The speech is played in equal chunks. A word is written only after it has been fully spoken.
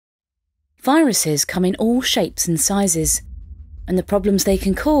Viruses come in all shapes and sizes, and the problems they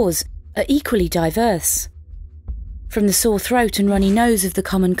can cause are equally diverse. From the sore throat and runny nose of the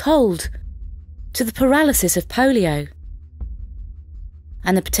common cold, to the paralysis of polio,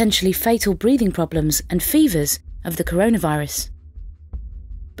 and the potentially fatal breathing problems and fevers of the coronavirus.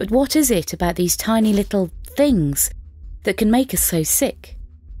 But what is it about these tiny little things that can make us so sick?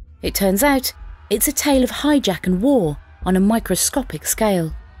 It turns out it's a tale of hijack and war on a microscopic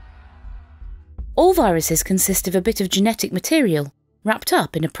scale. All viruses consist of a bit of genetic material wrapped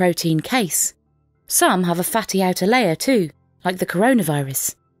up in a protein case. Some have a fatty outer layer too, like the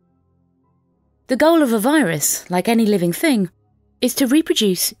coronavirus. The goal of a virus, like any living thing, is to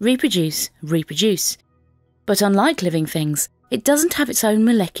reproduce, reproduce, reproduce. But unlike living things, it doesn't have its own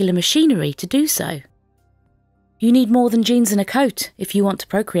molecular machinery to do so. You need more than genes and a coat if you want to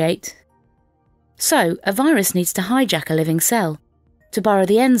procreate. So, a virus needs to hijack a living cell, to borrow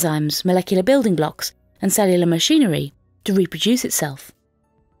the enzymes, molecular building blocks, and cellular machinery to reproduce itself.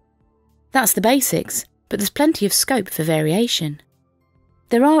 That's the basics, but there's plenty of scope for variation.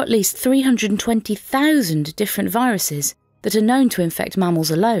 There are at least 320,000 different viruses that are known to infect mammals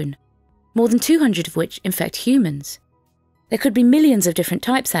alone, more than 200 of which infect humans. There could be millions of different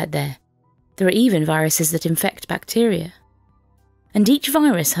types out there. There are even viruses that infect bacteria. And each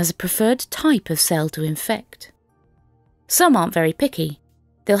virus has a preferred type of cell to infect. Some aren't very picky.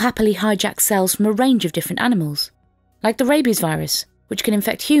 They'll happily hijack cells from a range of different animals, like the rabies virus, which can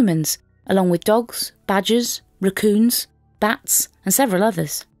infect humans, along with dogs, badgers, raccoons, bats, and several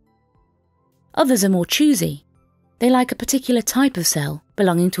others. Others are more choosy. They like a particular type of cell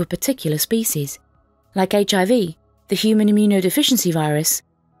belonging to a particular species, like HIV, the human immunodeficiency virus,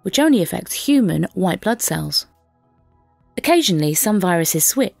 which only affects human white blood cells. Occasionally, some viruses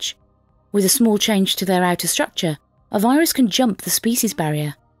switch. With a small change to their outer structure, a virus can jump the species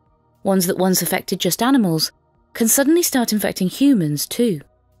barrier. Ones that once affected just animals can suddenly start infecting humans too.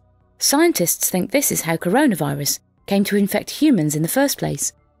 Scientists think this is how coronavirus came to infect humans in the first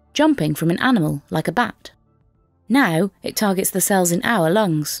place, jumping from an animal like a bat. Now it targets the cells in our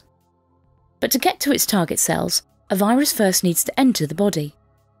lungs. But to get to its target cells, a virus first needs to enter the body.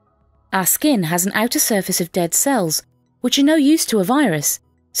 Our skin has an outer surface of dead cells, which are no use to a virus,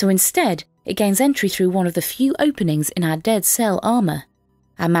 so instead it gains entry through one of the few openings in our dead cell armour: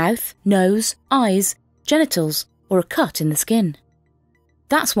 our mouth, nose, eyes, genitals, or a cut in the skin.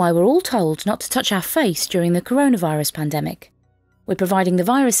 That's why we're all told not to touch our face during the coronavirus pandemic. We're providing the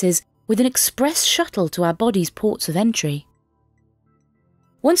viruses with an express shuttle to our body's ports of entry.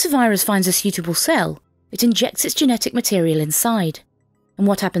 Once a virus finds a suitable cell, it injects its genetic material inside, and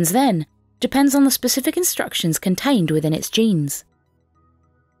what happens then depends on the specific instructions contained within its genes.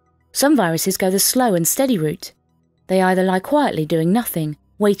 Some viruses go the slow and steady route. They either lie quietly doing nothing,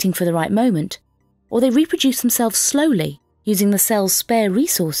 waiting for the right moment, or they reproduce themselves slowly, using the cell's spare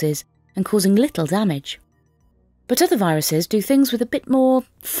resources and causing little damage. But other viruses do things with a bit more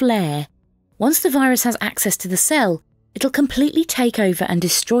flair. Once the virus has access to the cell, it'll completely take over and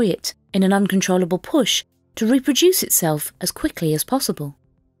destroy it in an uncontrollable push to reproduce itself as quickly as possible.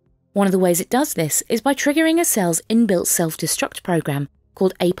 One of the ways it does this is by triggering a cell's inbuilt self-destruct program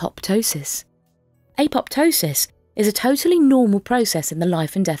called apoptosis. Apoptosis is a totally normal process in the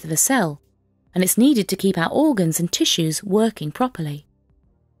life and death of a cell, and it's needed to keep our organs and tissues working properly.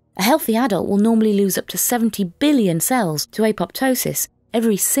 A healthy adult will normally lose up to 70 billion cells to apoptosis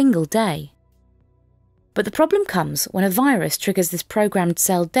every single day. But the problem comes when a virus triggers this programmed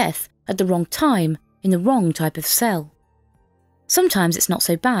cell death at the wrong time in the wrong type of cell. Sometimes it's not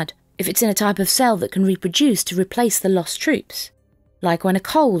so bad if it's in a type of cell that can reproduce to replace the lost troops. Like when a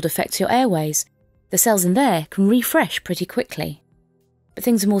cold affects your airways, the cells in there can refresh pretty quickly. But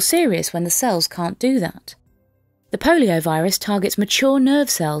things are more serious when the cells can't do that. The polio virus targets mature nerve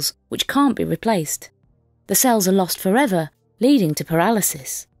cells which can't be replaced. The cells are lost forever, leading to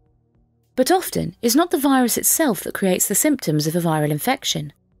paralysis. But often, it's not the virus itself that creates the symptoms of a viral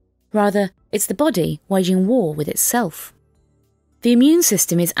infection. Rather, it's the body waging war with itself. The immune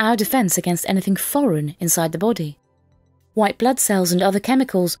system is our defence against anything foreign inside the body. White blood cells and other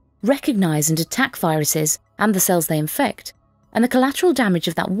chemicals recognise and attack viruses and the cells they infect, and the collateral damage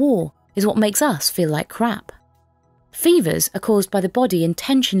of that war is what makes us feel like crap. Fevers are caused by the body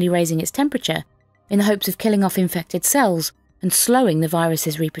intentionally raising its temperature in the hopes of killing off infected cells and slowing the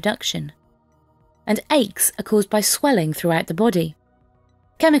virus's reproduction. And aches are caused by swelling throughout the body.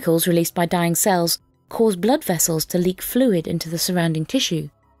 Chemicals released by dying cells cause blood vessels to leak fluid into the surrounding tissue,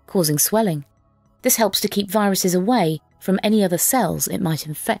 causing swelling. This helps to keep viruses away from any other cells it might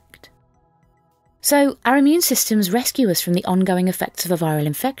infect. So, our immune systems rescue us from the ongoing effects of a viral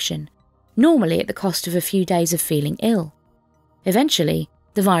infection, normally at the cost of a few days of feeling ill. Eventually,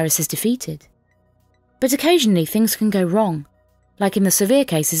 the virus is defeated. But occasionally things can go wrong, like in the severe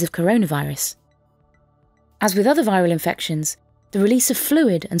cases of coronavirus. As with other viral infections, the release of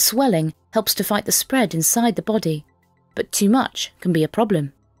fluid and swelling helps to fight the spread inside the body, but too much can be a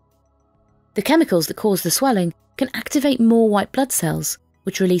problem. The chemicals that cause the swelling can activate more white blood cells,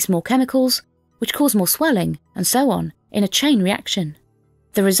 which release more chemicals, which cause more swelling, and so on, in a chain reaction.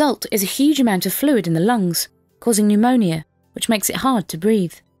 The result is a huge amount of fluid in the lungs, causing pneumonia, which makes it hard to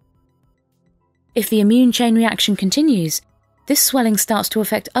breathe. If the immune chain reaction continues, this swelling starts to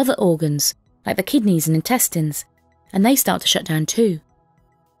affect other organs, like the kidneys and intestines, and they start to shut down too.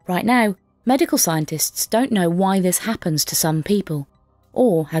 Right now, medical scientists don't know why this happens to some people,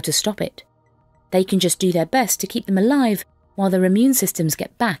 or how to stop it. They can just do their best to keep them alive while their immune systems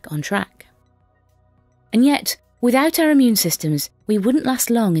get back on track. And yet, without our immune systems, we wouldn't last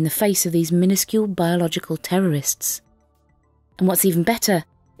long in the face of these minuscule biological terrorists. And what's even better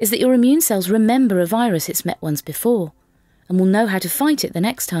is that your immune cells remember a virus it's met once before, and will know how to fight it the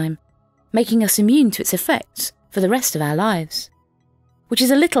next time, making us immune to its effects for the rest of our lives. Which is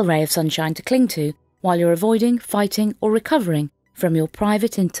a little ray of sunshine to cling to while you're avoiding, fighting, or recovering from your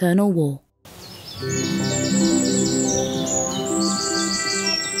private internal war.